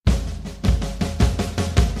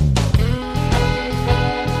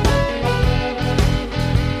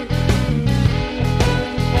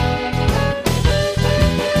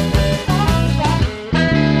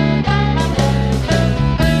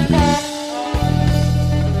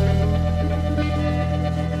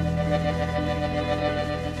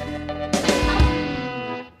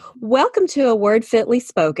Welcome to A Word Fitly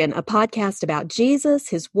Spoken, a podcast about Jesus,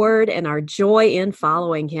 His Word, and our joy in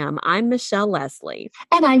following Him. I'm Michelle Leslie.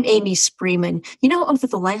 And I'm Amy Spreeman. Over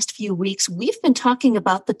the last few weeks, we've been talking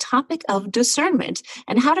about the topic of discernment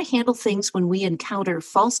and how to handle things when we encounter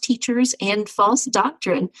false teachers and false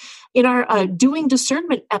doctrine. In our Doing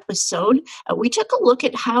Discernment episode, we took a look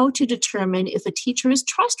at how to determine if a teacher is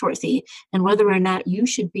trustworthy and whether or not you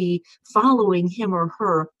should be following him or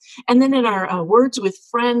her. And then in our Words with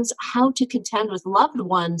Friends, How to Contend with Loved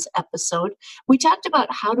Ones episode, we talked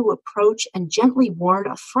about how to approach and gently warn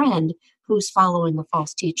a friend who's following a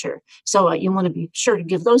false teacher. So you want to be sure to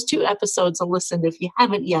give those two episodes a listen if you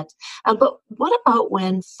haven't yet. But what about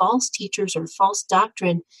when false teachers or false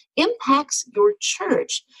doctrine impacts your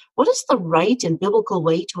church? What is the right and biblical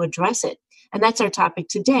way to address it? And that's our topic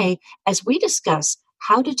today as we discuss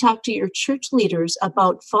how to talk to your church leaders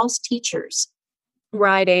about false teachers.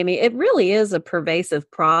 Right, Amy. It really is a pervasive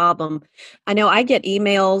problem. I know I get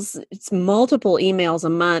emails, it's multiple emails a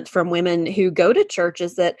month from women who go to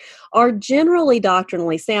churches that are generally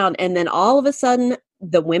doctrinally sound, and then all of a sudden,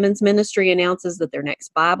 the women's ministry announces that their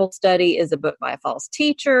next Bible study is a book by a false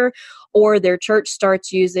teacher, or their church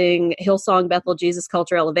starts using Hillsong Bethel Jesus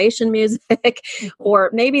Culture Elevation music, or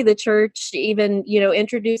maybe the church even,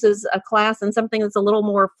 introduces a class in something that's a little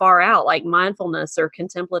more far out, like mindfulness or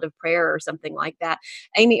contemplative prayer or something like that.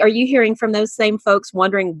 Amy, are you hearing from those same folks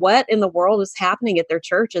wondering what in the world is happening at their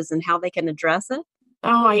churches and how they can address it?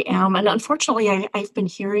 Oh, I am. And unfortunately, I've been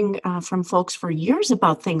hearing from folks for years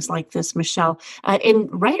about things like this, Michelle. And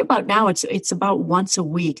right about now, it's about once a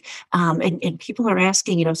week. And people are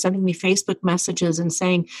asking, sending me Facebook messages and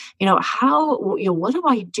saying, what do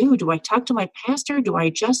I do? Do I talk to my pastor? Do I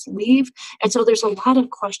just leave? And so there's a lot of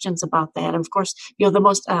questions about that. And of course, the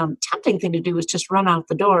most tempting thing to do is just run out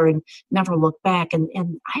the door and never look back. And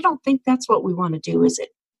I don't think that's what we want to do, is it?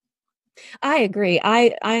 I agree.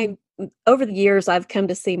 I over the years, I've come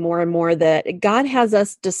to see more and more that God has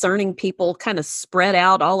us discerning people kind of spread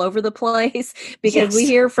out all over the place because we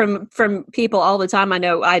hear from people all the time. I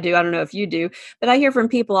know I do. I don't know if you do, but I hear from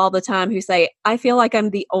people all the time who say, I feel like I'm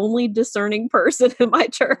the only discerning person in my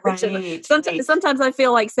church. Right, and sometimes I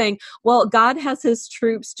feel like saying, well, God has his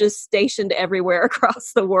troops just stationed everywhere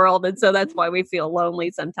across the world. And so that's why we feel lonely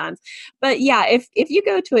sometimes. But yeah, if you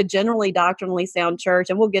go to a generally doctrinally sound church,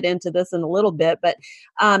 and we'll get into this in a little bit, but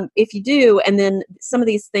if you do, and then some of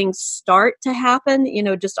these things start to happen,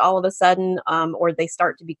 just all of a sudden, or they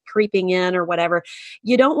start to be creeping in or whatever,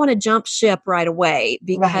 you don't want to jump ship right away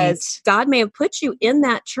because God may have put you in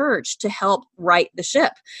that church to help right the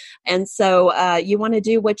ship. And so you want to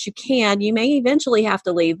do what you can. You may eventually have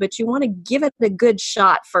to leave, but you want to give it a good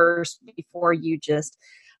shot first before you just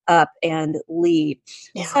up and leave.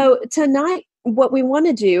 Yeah. So tonight, what we want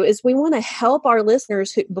to do is we want to help our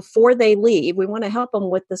listeners before they leave. We want to help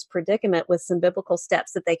them with this predicament with some biblical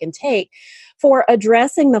steps that they can take for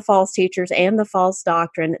addressing the false teachers and the false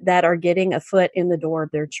doctrine that are getting a foot in the door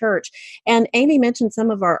of their church. And Amy mentioned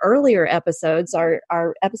some of our earlier episodes. Our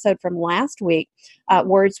episode from last week,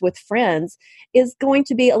 Words with Friends, is going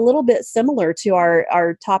to be a little bit similar to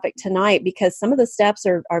our topic tonight because some of the steps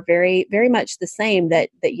are very, very much the same that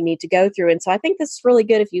you need to go through. And so I think this is really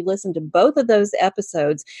good if you listen to both of those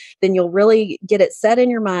episodes, then you'll really get it set in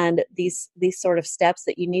your mind, these sort of steps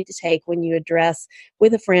that you need to take when you address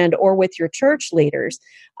with a friend or with your church leaders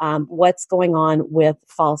what's going on with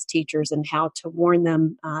false teachers and how to warn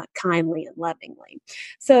them kindly and lovingly.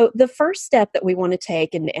 So the first step that we want to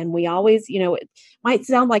take, and we always, it might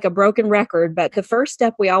sound like a broken record, but the first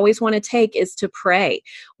step we always want to take is to pray.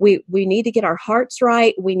 We need to get our hearts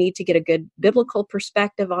right. We need to get a good biblical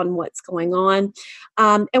perspective on what's going on.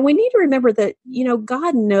 And we need to remember that,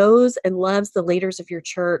 God knows and loves the leaders of your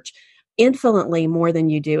church infinitely more than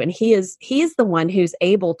you do. And he is the one who's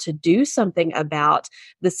able to do something about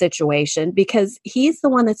the situation because he's the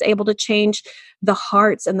one that's able to change the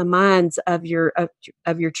hearts and the minds of your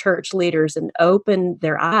church leaders and open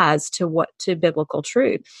their eyes to biblical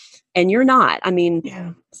truth. And you're not. I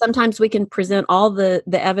mean, sometimes we can present all the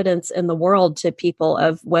evidence in the world to people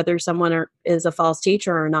of whether someone is a false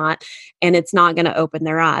teacher or not, and it's not going to open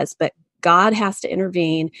their eyes. But God has to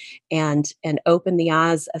intervene and open the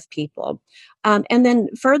eyes of people. And then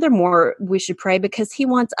furthermore, we should pray because he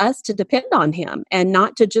wants us to depend on him and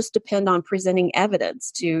not to just depend on presenting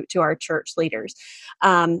evidence to our church leaders.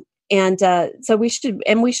 So we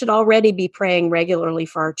should already be praying regularly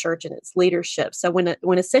for our church and its leadership. So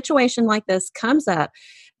when a situation like this comes up,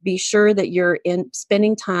 be sure that you're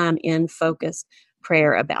spending time in focused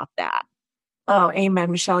prayer about that. Oh,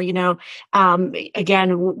 amen, Michelle.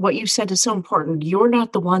 Again, what you said is so important. You're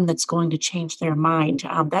not the one that's going to change their mind.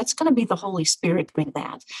 That's going to be the Holy Spirit doing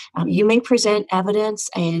that. You may present evidence,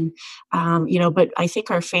 and but I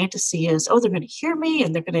think our fantasy is, oh, they're going to hear me,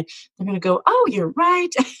 and they're going to go, oh, you're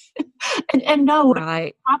right, and no, what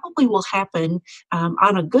Right. probably will happen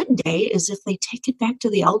on a good day is if they take it back to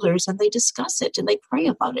the elders and they discuss it and they pray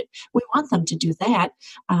about it. We want them to do that.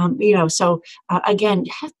 So again,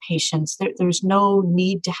 have patience. There's no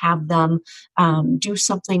need to have them do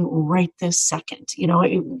something right this second.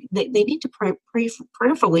 They need to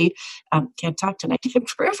prayerfully, can't talk tonight,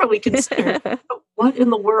 prayerfully consider what in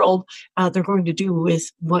the world they're going to do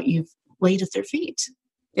with what you've laid at their feet.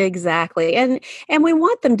 Exactly. And we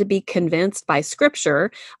want them to be convinced by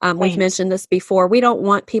scripture. We've Right. mentioned this before. We don't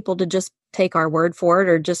want people to just take our word for it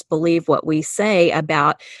or just believe what we say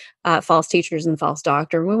about false teachers and false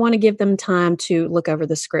doctrine. We want to give them time to look over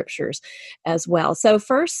the scriptures as well. So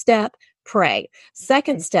first step, pray.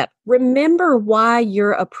 Second step, remember why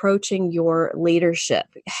you're approaching your leadership.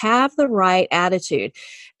 Have the right attitude.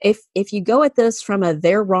 If you go at this from a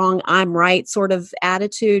they're wrong, I'm right sort of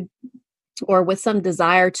attitude, or with some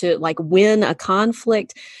desire to like win a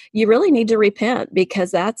conflict, you really need to repent, because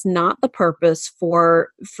that's not the purpose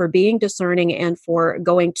for being discerning and for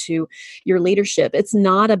going to your leadership. It's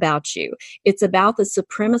not about you. It's about the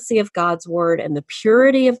supremacy of God's word and the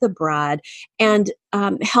purity of the bride, and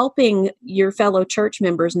helping your fellow church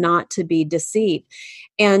members not to be deceived.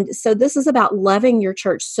 And so this is about loving your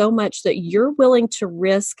church so much that you're willing to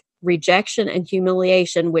risk rejection and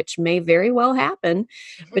humiliation, which may very well happen,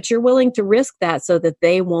 but you're willing to risk that so that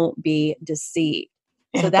they won't be deceived.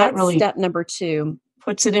 So Yeah, that that's really step number 2.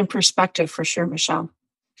 puts it in perspective for sure, Michelle.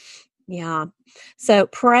 Yeah. So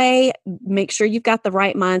pray, make sure you've got the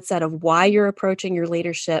right mindset of why you're approaching your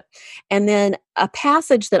leadership. And then a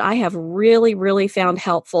passage that I have really, really found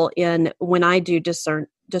helpful in when I do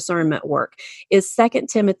discernment work is 2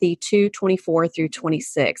 Timothy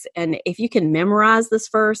 2:24-26. And if you can memorize this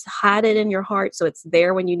verse, hide it in your heart so it's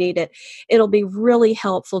there when you need it, it'll be really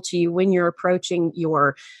helpful to you when you're approaching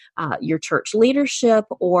your church leadership,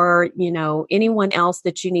 or anyone else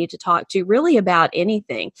that you need to talk to really about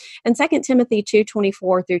anything. And 2 Timothy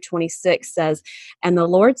 2:24-26 says, "And the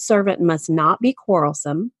Lord's servant must not be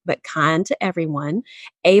quarrelsome, but kind to everyone,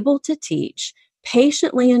 able to teach,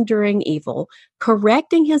 patiently enduring evil,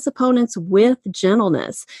 correcting his opponents with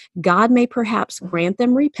gentleness. God may perhaps grant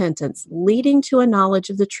them repentance, leading to a knowledge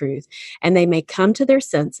of the truth, and they may come to their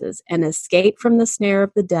senses and escape from the snare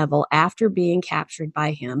of the devil after being captured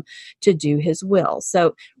by him to do his will."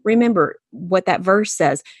 So remember what that verse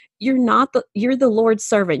says. You're the Lord's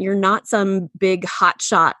servant. You're not some big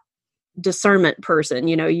hotshot discernment person.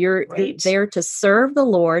 You're Right. there to serve the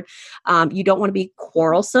Lord. You don't want to be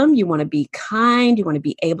quarrelsome. You want to be kind. You want to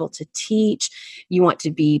be able to teach. You want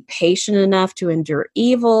to be patient enough to endure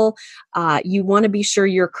evil. You want to be sure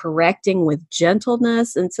you're correcting with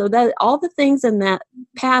gentleness. And so that all the things in that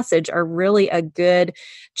passage are really a good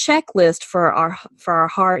checklist for our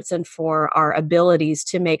hearts and for our abilities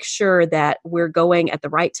to make sure that we're going at the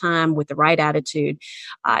right time with the right attitude,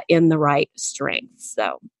 in the right strength.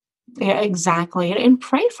 So Yeah, exactly. And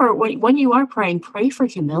pray for when you are praying, pray for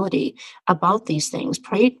humility about these things.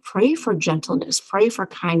 Pray for gentleness, pray for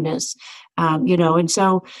kindness. And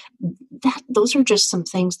so that those are just some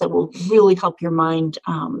things that will really help your mind.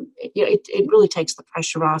 It really takes the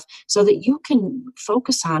pressure off so that you can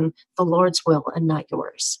focus on the Lord's will and not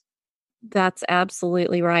yours. that's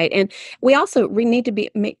absolutely right. And we need to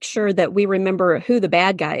make sure that we remember who the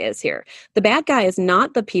bad guy is here. The bad guy is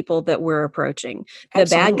not the people that we're approaching. The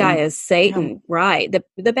bad guy Absolutely. is Yeah. Satan, right?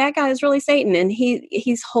 The bad guy is really Satan, and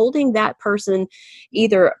he's holding that person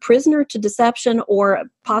either a prisoner to deception, or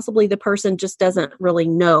possibly the person just doesn't really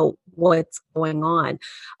know what's going on.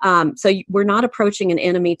 So we're not approaching an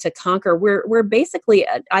enemy to conquer. We're basically,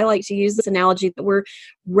 I like to use this analogy, that we're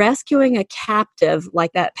rescuing a captive,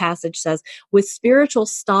 like that passage says, with spiritual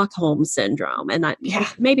Stockholm syndrome. And Yeah.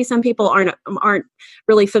 maybe some people aren't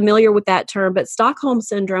really familiar with that term, but Stockholm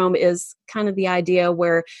syndrome is kind of the idea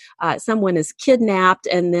where someone is kidnapped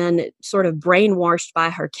and then sort of brainwashed by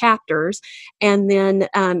her captors, and then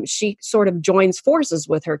she sort of joins forces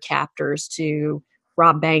with her captors to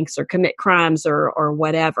rob banks or commit crimes or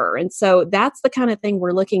whatever. And so that's the kind of thing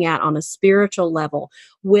we're looking at on a spiritual level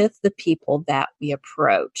with the people that we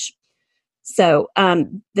approach. So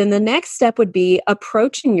then the next step would be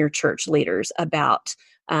approaching your church leaders about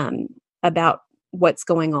what's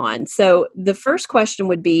going on. So the first question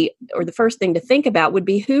would be, or the first thing to think about would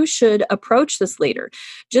be, who should approach this leader?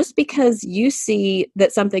 Just because you see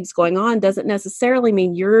that something's going on doesn't necessarily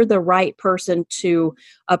mean you're the right person to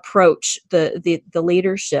approach the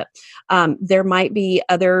leadership. There might be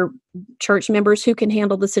other church members who can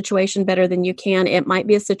handle the situation better than you can. It might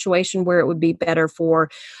be a situation where it would be better for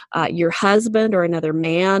your husband or another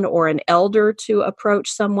man or an elder to approach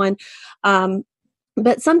someone.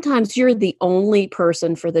 But sometimes you're the only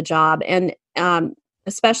person for the job, and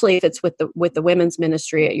especially if it's with the women's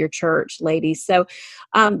ministry at your church, ladies. So,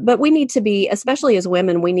 but we need to be, especially as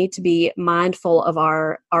women, we need to be mindful of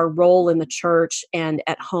our role in the church and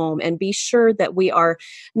at home, and be sure that we are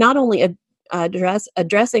not only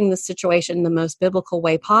addressing the situation in the most biblical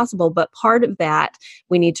way possible, but part of that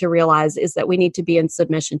we need to realize is that we need to be in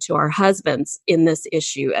submission to our husbands in this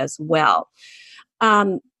issue as well.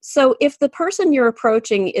 So if the person you're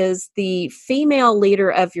approaching is the female leader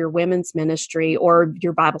of your women's ministry or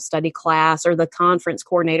your Bible study class or the conference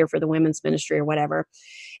coordinator for the women's ministry or whatever,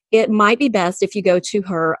 it might be best if you go to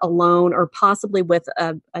her alone or possibly with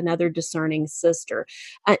another discerning sister.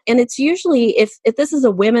 And it's usually, if this is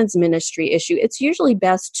a women's ministry issue, it's usually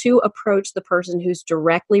best to approach the person who's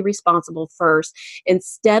directly responsible first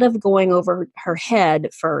instead of going over her head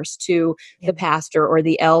first to the pastor or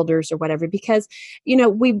the elders or whatever. Because,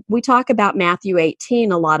 we talk about Matthew 18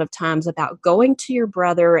 a lot of times about going to your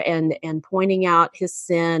brother and pointing out his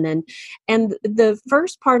sin. And the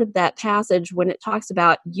first part of that passage, when it talks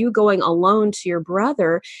about you going alone to your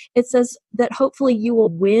brother, it says that hopefully you will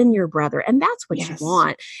win your brother. And that's what you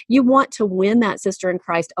want. You want to win that sister in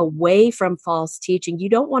Christ away from false teaching. You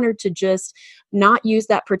don't want her to just not use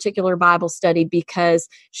that particular Bible study because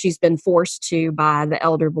she's been forced to by the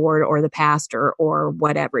elder board or the pastor or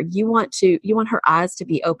whatever. You want her eyes to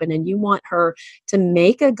be open, and you want her to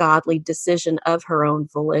make a godly decision of her own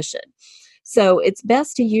volition. So it's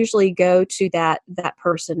best to usually go to that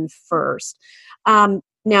person first.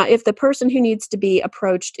 Now, if the person who needs to be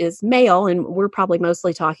approached is male, and we're probably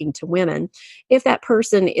mostly talking to women, if that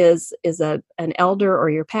person is an elder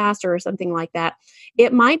or your pastor or something like that,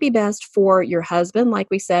 it might be best for your husband, like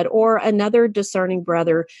we said, or another discerning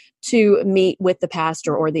brother to meet with the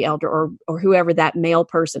pastor or the elder or whoever that male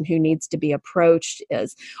person who needs to be approached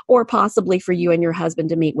is, or possibly for you and your husband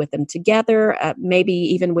to meet with them together, maybe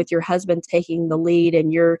even with your husband taking the lead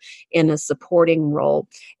and you're in a supporting role.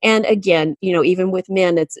 And again, even with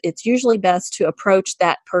men, it's usually best to approach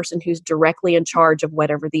that person who's directly in charge of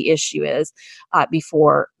whatever the issue is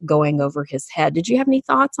before going over his head. Did you have any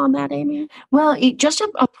thoughts on that, Amy? Well, just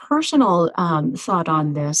a personal thought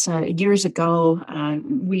on this. Years ago,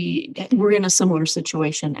 we were in a similar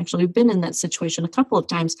situation. Actually, we've been in that situation a couple of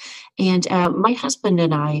times. And my husband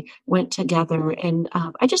and I went together, and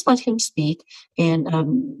I just let him speak and,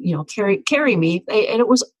 carry me. And it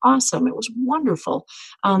was awesome. It was wonderful.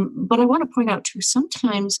 But I want to point out, too,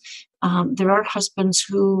 sometimes there are husbands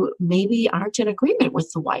who maybe aren't in agreement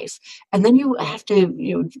with the wife. And then you have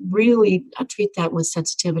to really treat that with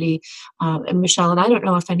sensitivity. And Michelle, and I don't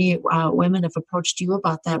know if any women have approached you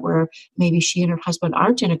about that, where maybe she and her husband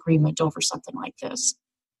aren't in agreement over something like this.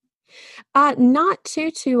 Not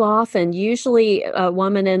too often. Usually a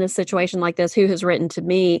woman in a situation like this who has written to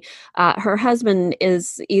me, her husband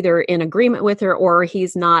is either in agreement with her or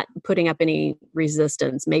he's not putting up any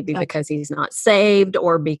resistance, maybe because he's not saved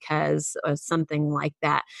or because of something like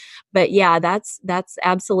that. But yeah, that's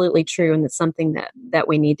absolutely true. And it's something that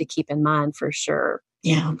we need to keep in mind for sure.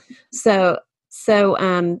 Yeah.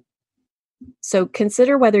 So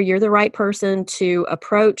consider whether you're the right person to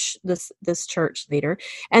approach this church leader.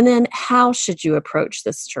 And then how should you approach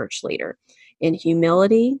this church leader? In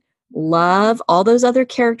humility, love, all those other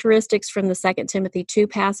characteristics from the 2 Timothy 2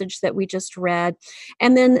 passage that we just read.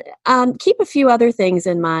 And then keep a few other things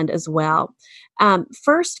in mind as well.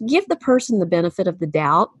 First, give the person the benefit of the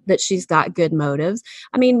doubt that she's got good motives.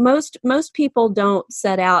 I mean, most people don't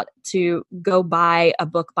set out to go buy a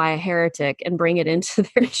book by a heretic and bring it into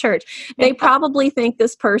their church. They probably think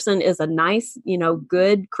this person is a nice,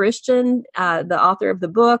 good Christian, the author of the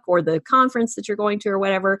book or the conference that you're going to or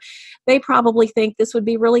whatever. They probably think this would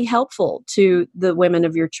be really helpful to the women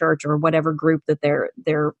of your church or whatever group that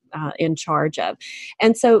they're in charge of.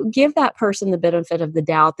 And so give that person the benefit of the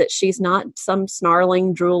doubt that she's not some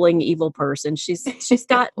snarling, drooling, evil person. She's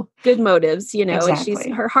got good motives, Exactly.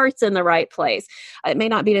 and her heart's in the right place. It may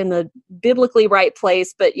not be in the biblically right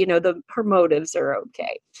place, but her motives are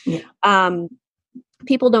okay. Yeah.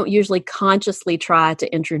 people don't usually consciously try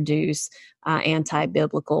to introduce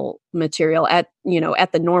anti-biblical material at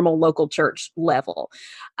the normal local church level.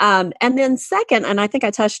 And then second, and I think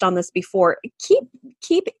I touched on this before,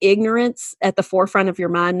 keep ignorance at the forefront of your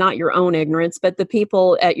mind, not your own ignorance, but the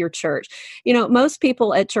people at your church. Most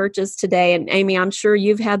people at churches today, and Amy, I'm sure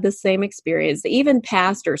you've had the same experience, even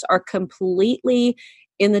pastors are completely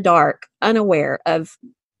in the dark, unaware of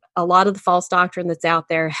a lot of the false doctrine that's out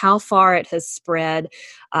there, how far it has spread,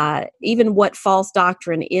 even what false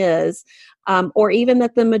doctrine is, or even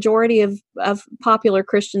that the majority of popular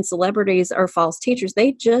Christian celebrities are false teachers.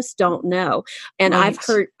 They just don't know. And Right.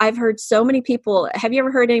 I've heard so many people. Have you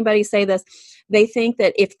ever heard anybody say this? They think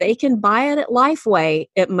that if they can buy it at Lifeway,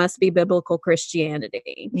 it must be biblical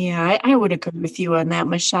Christianity. Yeah, I would agree with you on that,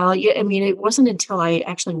 Michelle. Yeah, I mean, it wasn't until I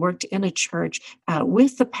actually worked in a church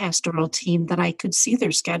with the pastoral team that I could see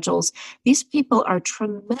their schedules. These people are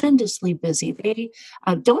tremendously busy. They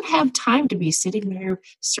don't have time to be sitting there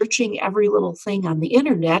searching every little thing on the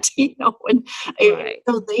internet, and Right.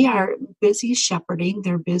 so they are busy shepherding.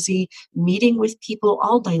 They're busy meeting with people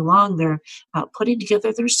all day long. They're putting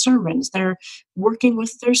together their sermons. They're working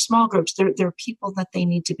with their small groups. They're people that they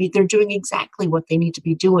need to be. They're doing exactly what they need to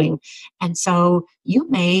be doing. And so you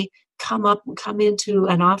may come into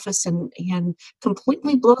an office and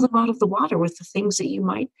completely blow them out of the water with the things that you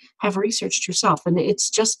might have researched yourself. And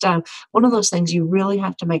it's just one of those things you really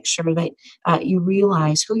have to make sure that you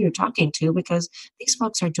realize who you're talking to, because these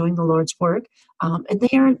folks are doing the Lord's work, and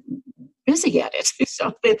they are busy at it.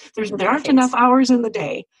 So there aren't enough hours in the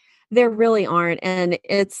day. There really aren't. And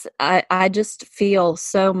I just feel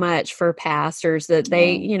so much for pastors that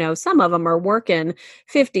they, some of them are working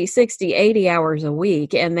 50, 60, 80 hours a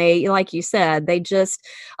week. And they, like you said,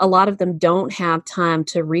 a lot of them don't have time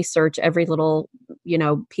to research every little,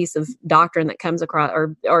 piece of doctrine that comes across,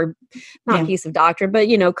 or not piece of doctrine, but,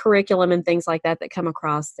 curriculum and things like that come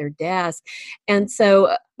across their desk. And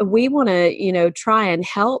so we want to, try and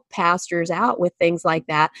help pastors out with things like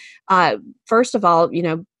that. First of all,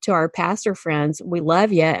 to our pastor friends, we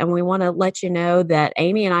love you, and we want to let you know that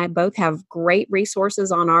Amy and I both have great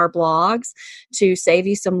resources on our blogs to save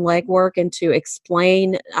you some legwork and to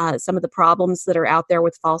explain some of the problems that are out there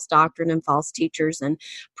with false doctrine and false teachers, and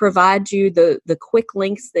provide you the quick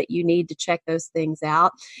links that you need to check those things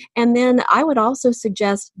out. And then I would also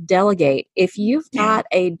suggest delegate. If you've got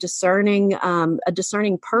a discerning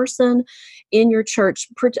person in your church,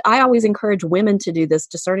 I always encourage women to do this,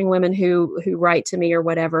 discerning women who write to me or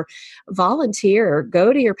whatever. Volunteer,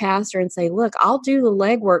 go to your pastor and say, look, I'll do the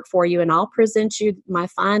legwork for you and I'll present you my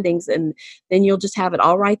findings, and then you'll just have it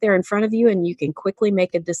all right there in front of you and you can quickly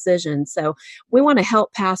make a decision. So we want to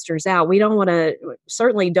help pastors out. We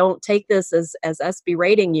certainly don't take this as us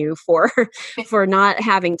berating you for not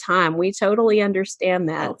having time. We totally understand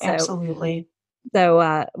that. Oh, absolutely.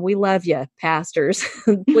 So we love you, pastors.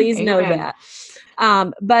 Please know that.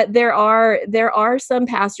 But there are some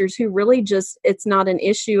pastors who really it's not an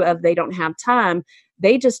issue of they don't have time.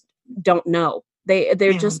 They just don't know.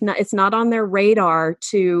 They're just not, it's not on their radar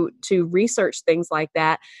to research things like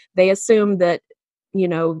that. They assume that,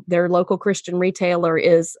 their local Christian retailer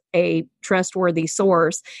is a trustworthy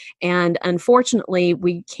source. And unfortunately,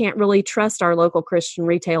 we can't really trust our local Christian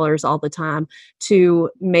retailers all the time to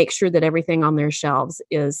make sure that everything on their shelves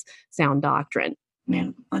is sound doctrine.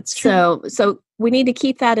 Yeah, that's true. So we need to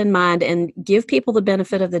keep that in mind and give people the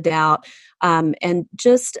benefit of the doubt, and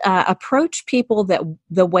just approach people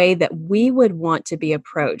the way that we would want to be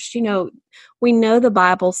approached. We know the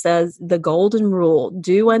Bible says the golden rule: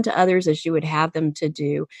 do unto others as you would have them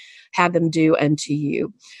do unto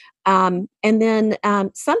you. And then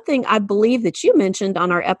something I believe that you mentioned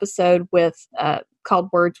on our episode with called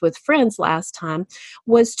Words with Friends last time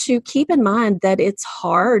was to keep in mind that it's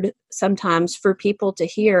hard sometimes for people to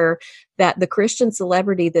hear that the Christian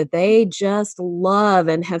celebrity that they just love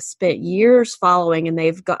and have spent years following, and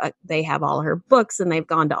they have all her books and they've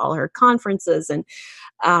gone to all her conferences and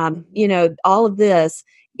all of this.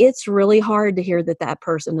 It's really hard to hear that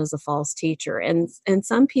person is a false teacher, and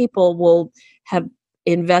some people will have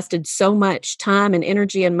invested so much time and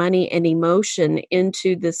energy and money and emotion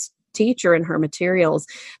into this teacher and her materials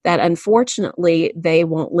that unfortunately they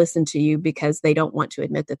won't listen to you because they don't want to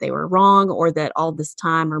admit that they were wrong, or that all this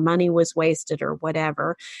time or money was wasted or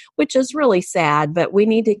whatever, which is really sad. But we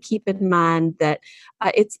need to keep in mind that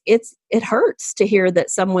it hurts to hear that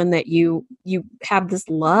someone that you have this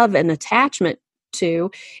love and attachment to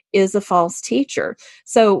is a false teacher.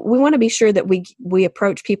 So we want to be sure that we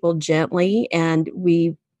approach people gently, and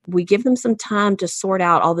we give them some time to sort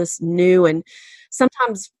out all this new and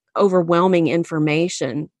sometimes overwhelming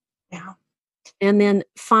information. Yeah. And then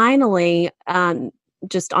finally,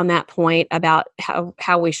 just on that point about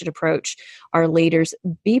how we should approach our leaders,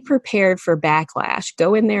 be prepared for backlash.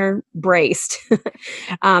 Go in there braced.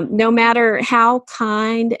 No matter how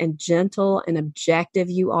kind and gentle and objective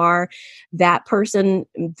you are, that person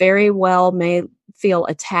very well may feel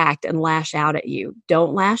attacked and lash out at you.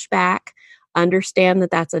 Don't lash back. Understand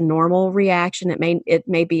that that's a normal reaction. It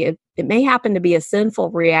may happen to be a sinful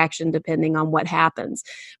reaction depending on what happens,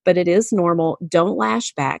 but it is normal. Don't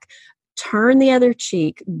lash back. Turn the other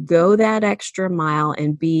cheek, go that extra mile,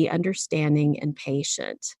 and be understanding and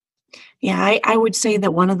patient. Yeah, I would say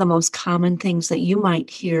that one of the most common things that you might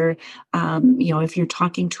hear, if you're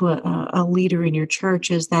talking to a leader in your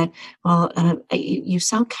church, is that, well, you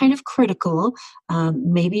sound kind of critical.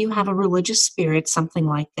 Maybe you have a religious spirit, something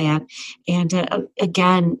like that. And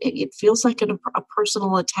again, it feels like a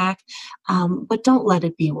personal attack, but don't let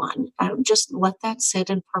it be one. Just let that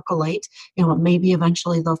sit and percolate. Maybe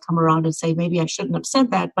eventually they'll come around and say, maybe I shouldn't have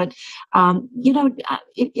said that. But,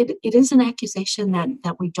 it is an accusation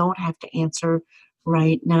that we don't have to answer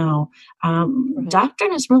right now. Right.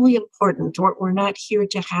 Doctrine is really important. We're not here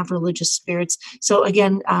to have religious spirits. So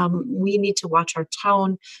again, we need to watch our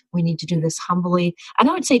tone. We need to do this humbly. And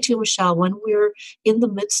I would say too, Michelle, when we're in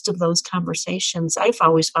the midst of those conversations, I've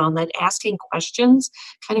always found that asking questions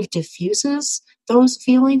kind of diffuses those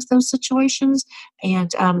feelings, those situations,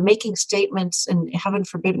 and making statements, and heaven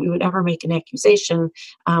forbid we would ever make an accusation.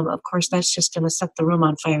 Of course, that's just going to set the room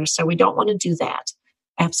on fire. So we don't want to do that.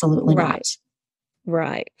 Absolutely Right. not.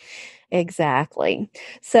 Right. Exactly.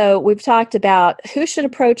 So we've talked about who should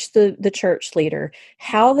approach the church leader,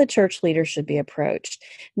 how the church leader should be approached.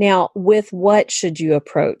 Now, with what should you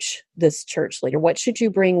approach this church leader? What should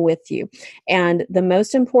you bring with you? And the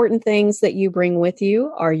most important things that you bring with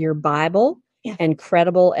you are your Bible and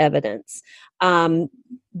credible evidence.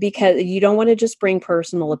 Because you don't want to just bring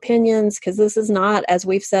personal opinions, because this is not, as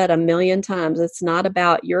we've said a million times, it's not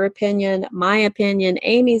about your opinion, my opinion,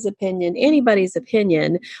 Amy's opinion, anybody's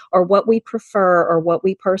opinion, or what we prefer or what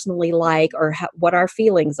we personally like or what our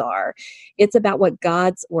feelings are. It's about what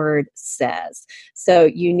God's word says. So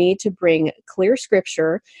you need to bring clear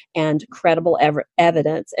scripture and credible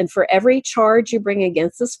evidence. And for every charge you bring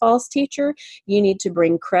against this false teacher, you need to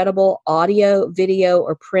bring credible audio, video,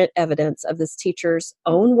 or print evidence of this teacher's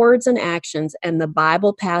own words and actions and the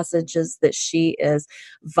Bible passages that she is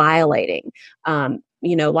violating.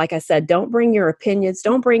 Like I said, don't bring your opinions,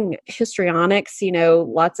 don't bring histrionics,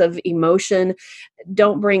 lots of emotion,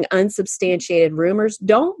 don't bring unsubstantiated rumors,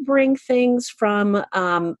 don't bring things from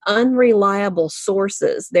unreliable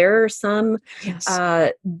sources. There are some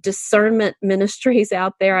discernment ministries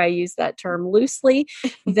out there, I use that term loosely,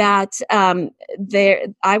 that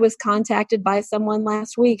I was contacted by someone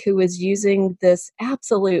last week who was using this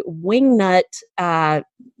absolute wingnut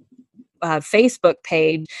Facebook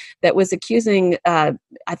page that was accusing,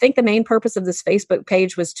 I think the main purpose of this Facebook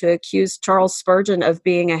page was to accuse Charles Spurgeon of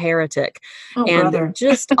being a heretic. Brother.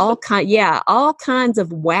 Just all kinds of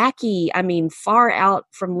wacky, far out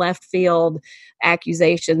from left field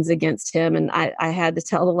accusations against him. And I had to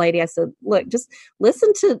tell the lady, I said, look, just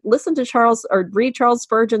listen to Charles, or read Charles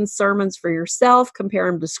Spurgeon's sermons for yourself, compare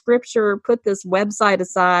them to scripture, put this website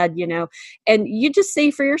aside, and you just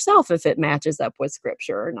see for yourself if it matches up with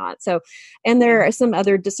scripture or not. So, and there are some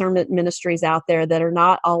other discernment ministries out there that are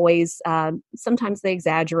not always, sometimes they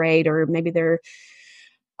exaggerate, or maybe they're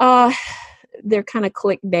kind of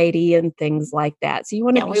clickbaity and things like that. So you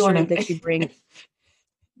want to be sure that you bring,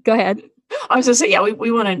 go ahead. I was going to say,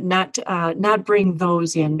 we want to not bring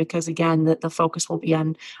those in, because again, the focus will be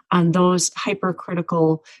on those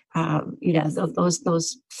hypercritical,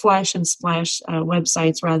 those flash and splash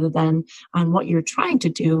websites, rather than on what you're trying to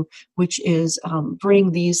do, which is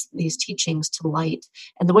bring these teachings to light.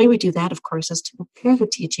 And the way we do that, of course, is to compare the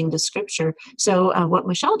teaching to scripture. So what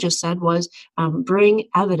Michelle just said was bring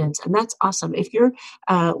evidence, and that's awesome. If your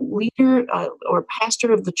leader or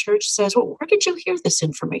pastor of the church says, well, where did you hear this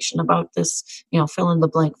information about this, fill in the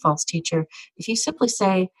blank false teacher? If you simply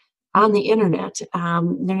say, on the internet, they're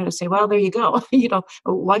going to say, well, there you go.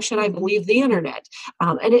 Why should I believe the internet?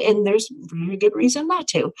 And there's very good reason not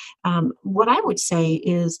to. What I would say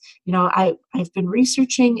is, I've been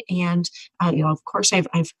researching, and, of course, I've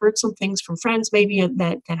heard some things from friends, maybe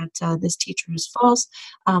that this teacher is false.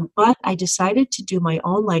 But I decided to do my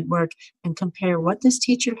own legwork and compare what this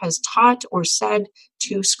teacher has taught or said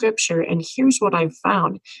to scripture. And here's what I've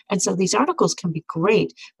found. And so these articles can be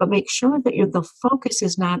great, but make sure that the focus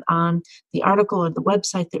is not on the article or the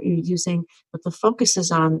website that you're using, but the focus is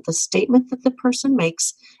on the statement that the person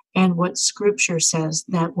makes and what Scripture says,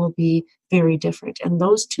 that will be very different. And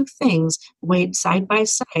those two things, weighed side by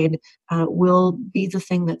side, will be the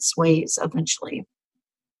thing that sways eventually.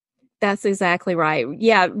 That's exactly right.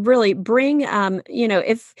 Yeah, really bring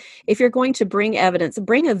if you're going to bring evidence,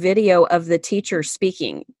 bring a video of the teacher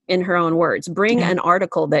speaking in her own words. Bring Yeah. an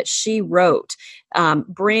article that she wrote.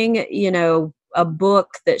 Bring, a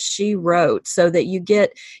book that she wrote so that you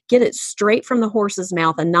get it straight from the horse's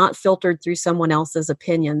mouth and not filtered through someone else's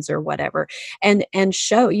opinions or whatever. And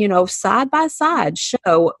show, side by side,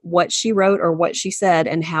 show what she wrote or what she said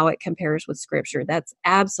and how it compares with Scripture. That's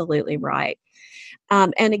absolutely right.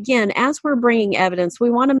 And again, as we're bringing evidence, we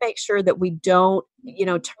want to make sure that we don't,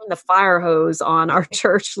 turn the fire hose on our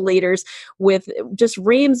church leaders with just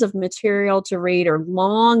reams of material to read or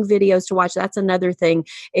long videos to watch. That's another thing.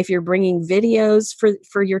 If you're bringing videos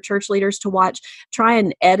for your church leaders to watch, try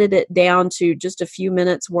and edit it down to just a few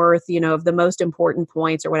minutes worth, of the most important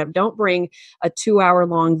points or whatever. Don't bring a 2-hour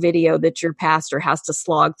long video that your pastor has to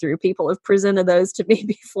slog through. People have presented those to me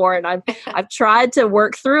before, and I've tried to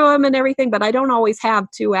work through them and everything, but I don't always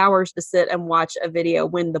have 2 hours to sit and watch a video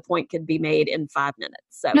when the point could be made in 5 minutes.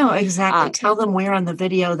 So no, exactly. Tell them where on the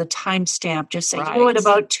video, the timestamp. Just say, right. at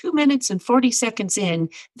about 2 minutes and 40 seconds in,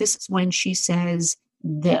 this is when she says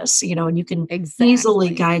this, and you can easily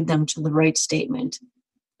guide them to the right statement.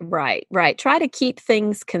 Right. Try to keep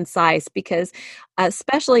things concise because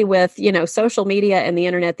especially with, social media and the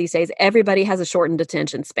internet these days, everybody has a shortened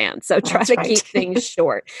attention span. So try to keep things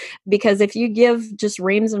short, because if you give just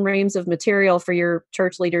reams and reams of material for your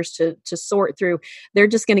church leaders to sort through, they're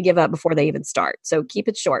just going to give up before they even start. So keep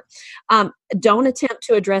it short. Don't attempt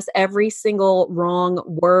to address every single wrong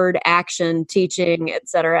word, action, teaching,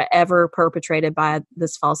 etc., ever perpetrated by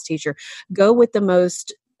this false teacher. Go with the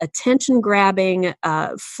most attention-grabbing,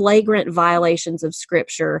 flagrant violations of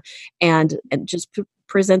Scripture, and just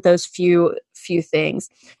present those few things.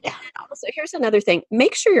 Yeah. Also, here's another thing: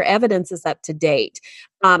 make sure your evidence is up to date.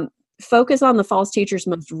 Focus on the false teacher's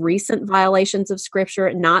most recent violations of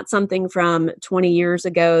Scripture, not something from 20 years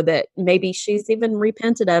ago that maybe she's even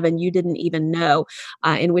repented of and you didn't even know,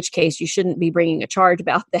 in which case you shouldn't be bringing a charge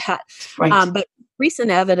about that. Right. But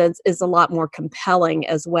recent evidence is a lot more compelling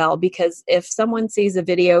as well, because if someone sees a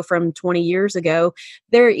video from 20 years ago,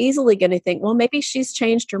 they're easily going to think, well, maybe she's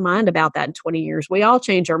changed her mind about that in 20 years. We all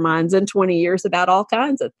change our minds in 20 years about all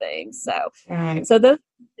kinds of things. So those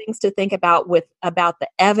things to think about about the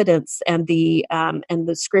evidence and the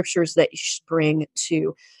Scriptures that you should bring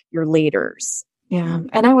to your leaders. Yeah,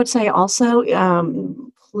 and I would say also,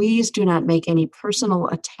 please do not make any personal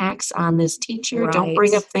attacks on this teacher. Right. Don't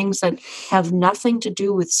bring up things that have nothing to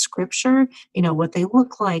do with Scripture, what they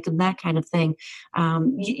look like and that kind of thing.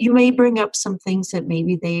 You may bring up some things that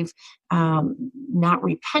maybe they've not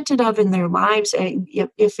repented of in their lives.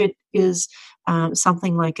 If it is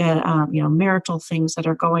something like marital things that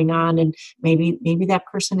are going on, and maybe that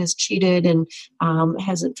person is cheated and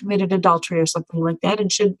has committed adultery or something like that, and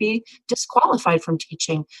should be disqualified from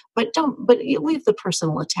teaching. But leave the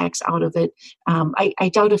personal attacks out of it. I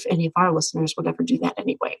doubt if any of our listeners would ever do that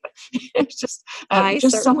anyway. But it's just I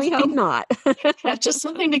certainly hope not. Just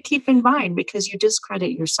something to keep in mind, because you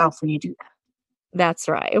discredit yourself when you do that. That's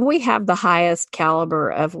right. And we have the highest caliber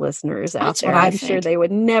of listeners out there. I'm sure they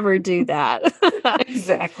would never do that.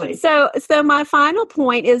 Exactly. So my final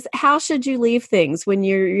point is, how should you leave things when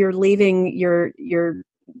you're leaving your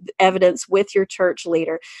evidence with your church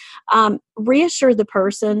leader? Reassure the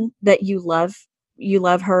person that you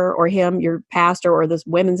love her or him, your pastor or this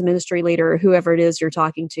women's ministry leader or whoever it is you're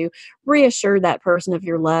talking to. Reassure that person of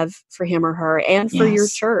your love for him or her and for your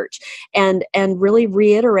church, and really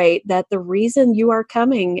reiterate that the reason you are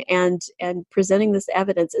coming and presenting this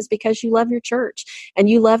evidence is because you love your church and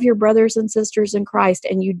you love your brothers and sisters in Christ,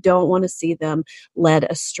 and you don't want to see them led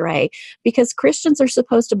astray, because Christians are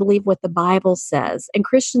supposed to believe what the Bible says, and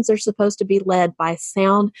Christians are supposed to be led by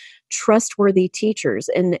sound, trustworthy teachers.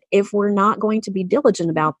 And if we're not going to be diligent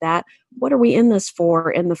about that, what are we in this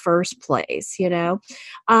for in the first place?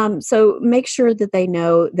 So make sure that they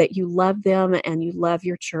know that you love them and you love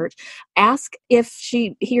your church. Ask if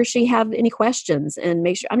he or she have any questions, and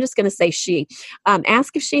make sure, I'm just going to say she,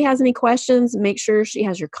 ask if she has any questions. Make sure she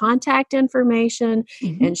has your contact information,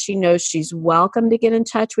 and she knows she's welcome to get in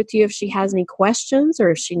touch with you if she has any questions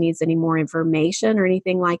or if she needs any more information or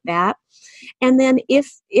anything like that. And then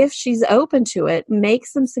if she's open to it, make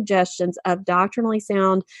some suggestions of doctrinally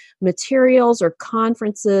sound materials or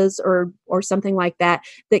conferences or something like that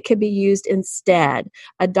that could be used instead,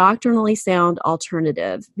 a doctrinally sound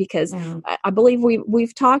alternative. Because I believe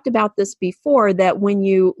we've talked about this before, that when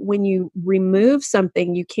you remove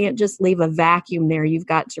something, you can't just leave a vacuum there. You've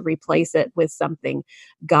got to replace it with something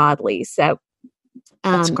godly. So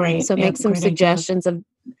that's great. So make some suggestions of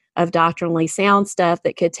doctrinally sound stuff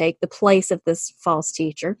that could take the place of this false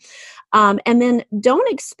teacher. And then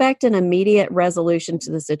don't expect an immediate resolution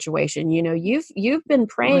to the situation. You've been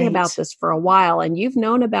praying about this for a while, and you've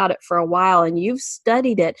known about it for a while, and you've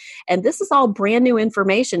studied it. And this is all brand new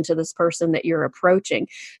information to this person that you're approaching.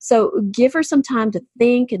 So give her some time to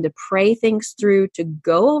think and to pray things through, to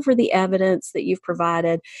go over the evidence that you've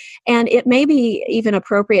provided. And it may be even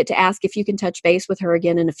appropriate to ask if you can touch base with her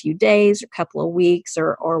again in a few days or a couple of weeks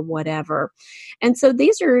or whatever. And so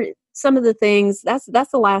these are some of the things, that's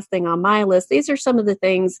the last thing on my list. These are some of the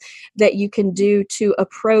things that you can do to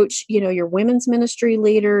approach, your women's ministry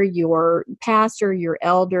leader, your pastor, your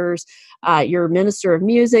elders, your minister of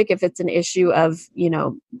music, if it's an issue of,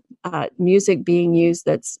 music being used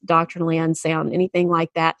that's doctrinally unsound, anything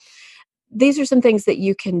like that. These are some things that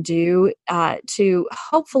you can do to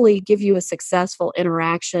hopefully give you a successful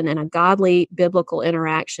interaction and a godly biblical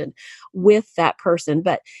interaction with that person.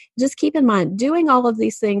 But just keep in mind, doing all of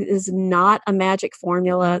these things is not a magic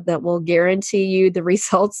formula that will guarantee you the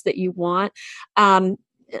results that you want.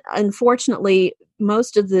 Unfortunately,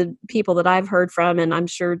 most of the people that I've heard from, and I'm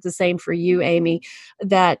sure the same for you, Amy,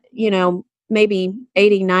 that, maybe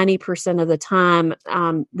 80-90% of the time,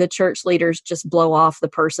 the church leaders just blow off the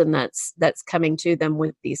person that's coming to them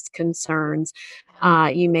with these concerns.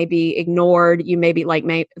 You may be ignored. You may be like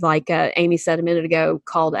Amy said a minute ago,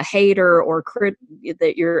 called a hater, or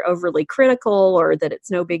that you're overly critical, or that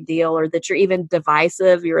it's no big deal, or that you're even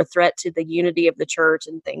divisive. You're a threat to the unity of the church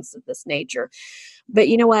and things of this nature. But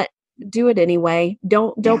you know what? Do it anyway.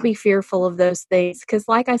 Don't be fearful of those things, because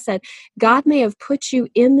like I said, God may have put you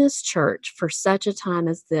in this church for such a time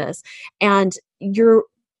as this, and you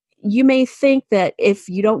may think that if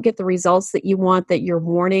you don't get the results that you want, that your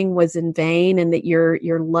warning was in vain, and that you're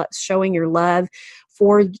showing your love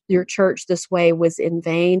for your church this way was in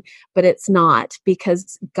vain, but it's not,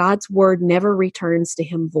 because God's word never returns to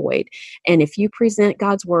him void. And if you present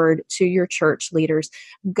God's word to your church leaders,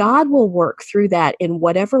 God will work through that in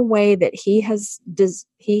whatever way that he has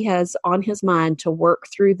on his mind to work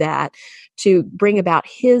through that to bring about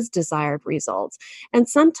his desired results. And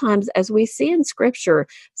sometimes, as we see in scripture,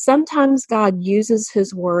 sometimes God uses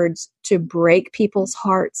his words to break people's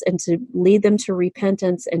hearts and to lead them to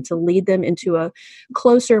repentance and to lead them into a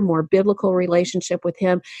closer, more biblical relationship with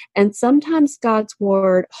him. And sometimes God's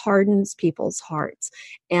word hardens people's hearts,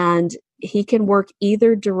 and he can work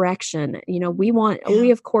either direction.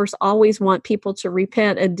 We of course always want people to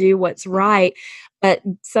repent and do what's right, but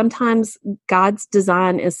sometimes God's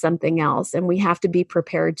design is something else, and we have to be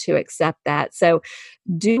prepared to accept that. So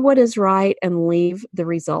do what is right and leave the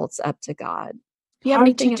results up to God.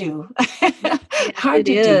 Hard to do. Hard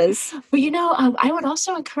to do. But I would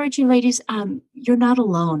also encourage you, ladies, you're not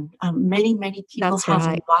alone. Many people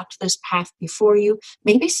have walked this path before you.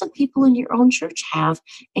 Maybe some people in your own church have,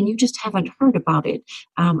 and you just haven't heard about it.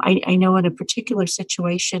 I know in a particular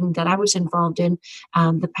situation that I was involved in,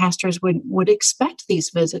 the pastors would expect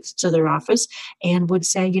these visits to their office and would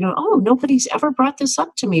say, oh, nobody's ever brought this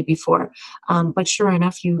up to me before. But sure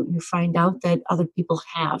enough, you find out that other people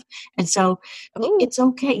have. And so it's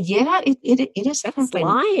okay. Yeah, it is. That's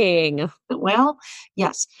lying. Well,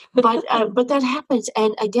 yes, but that happens.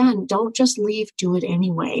 And again, don't just leave. Do it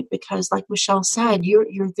anyway, because like Michelle said, you're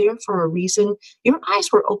there for a reason. Your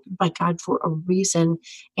eyes were opened by God for a reason,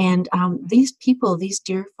 and these people, these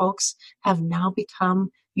dear folks, have now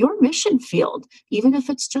become your mission field, even if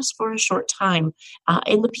it's just for a short time.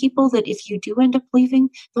 And the people that, if you do end up leaving,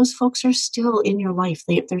 those folks are still in your life.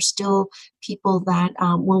 They're still people that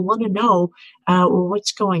will want to know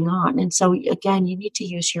what's going on. And so, again, you need to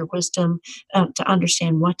use your wisdom to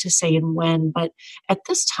understand what to say and when. But at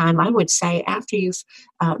this time, I would say, after you've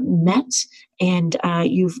met and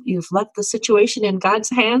you've left the situation in God's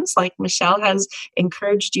hands, like Michelle has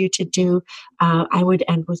encouraged you to do, I would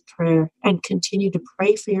end with prayer and continue to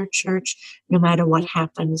pray for your church no matter what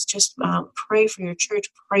happens. Just pray for your church.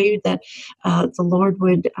 Pray that the Lord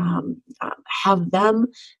would have them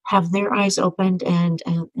have their eyes opened and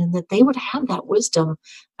that they would have that wisdom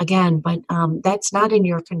again. But that's not in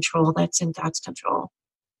your control. That's in God's control.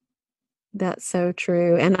 That's so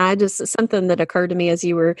true. And I just something that occurred to me as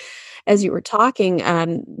you were talking,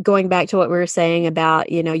 going back to what we were saying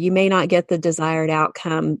about, you may not get the desired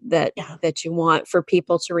outcome Yeah. that you want for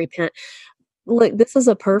people to repent. Look, this is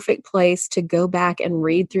a perfect place to go back and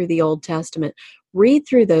read through the Old Testament. Read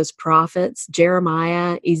through those prophets,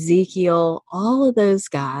 Jeremiah, Ezekiel, all of those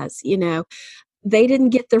guys, they didn't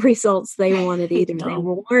get the results they wanted either.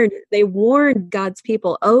 No. They warned God's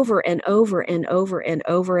people over and over and over and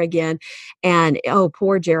over again. And oh,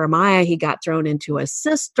 poor Jeremiah, he got thrown into a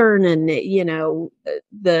cistern and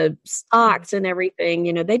the stocks and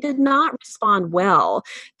everything. They did not respond well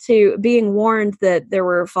to being warned that there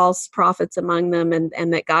were false prophets among them and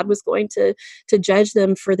that God was going to judge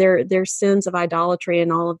them for their sins of idolatry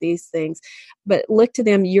and all of these things. But look to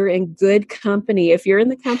them, you're in good company. If you're in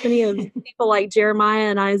the company of people like Jeremiah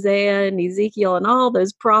and Isaiah and Ezekiel and all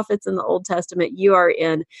those prophets in the Old Testament, you are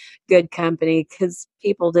in good company because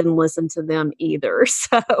people didn't listen to them either.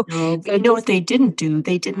 No, you know what they didn't do?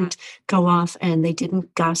 They didn't go off and they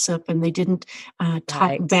didn't gossip and they didn't talk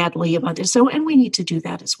right. badly about it. So, and we need to do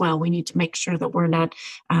that as well. We need to make sure that we're not,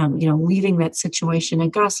 leaving that situation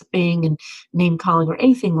and gossiping and name calling or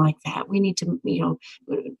anything like that. We need to,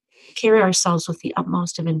 carry ourselves with the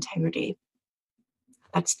utmost of integrity.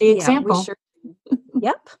 That's the Yeah, we example. sure.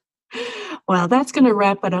 Yep. Well, that's going to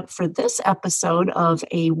wrap it up for this episode of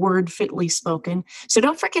A Word Fitly Spoken. So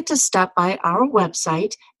don't forget to stop by our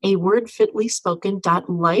website,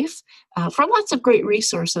 awordfitlyspoken.life, for lots of great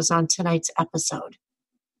resources on tonight's episode.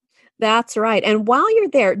 That's right. And while you're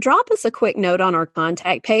there, drop us a quick note on our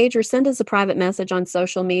contact page or send us a private message on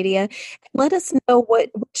social media. Let us know which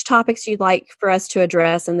topics you'd like for us to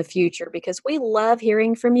address in the future because we love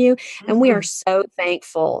hearing from you and we are so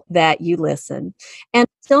thankful that you listen. And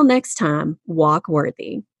until next time, walk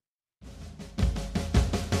worthy.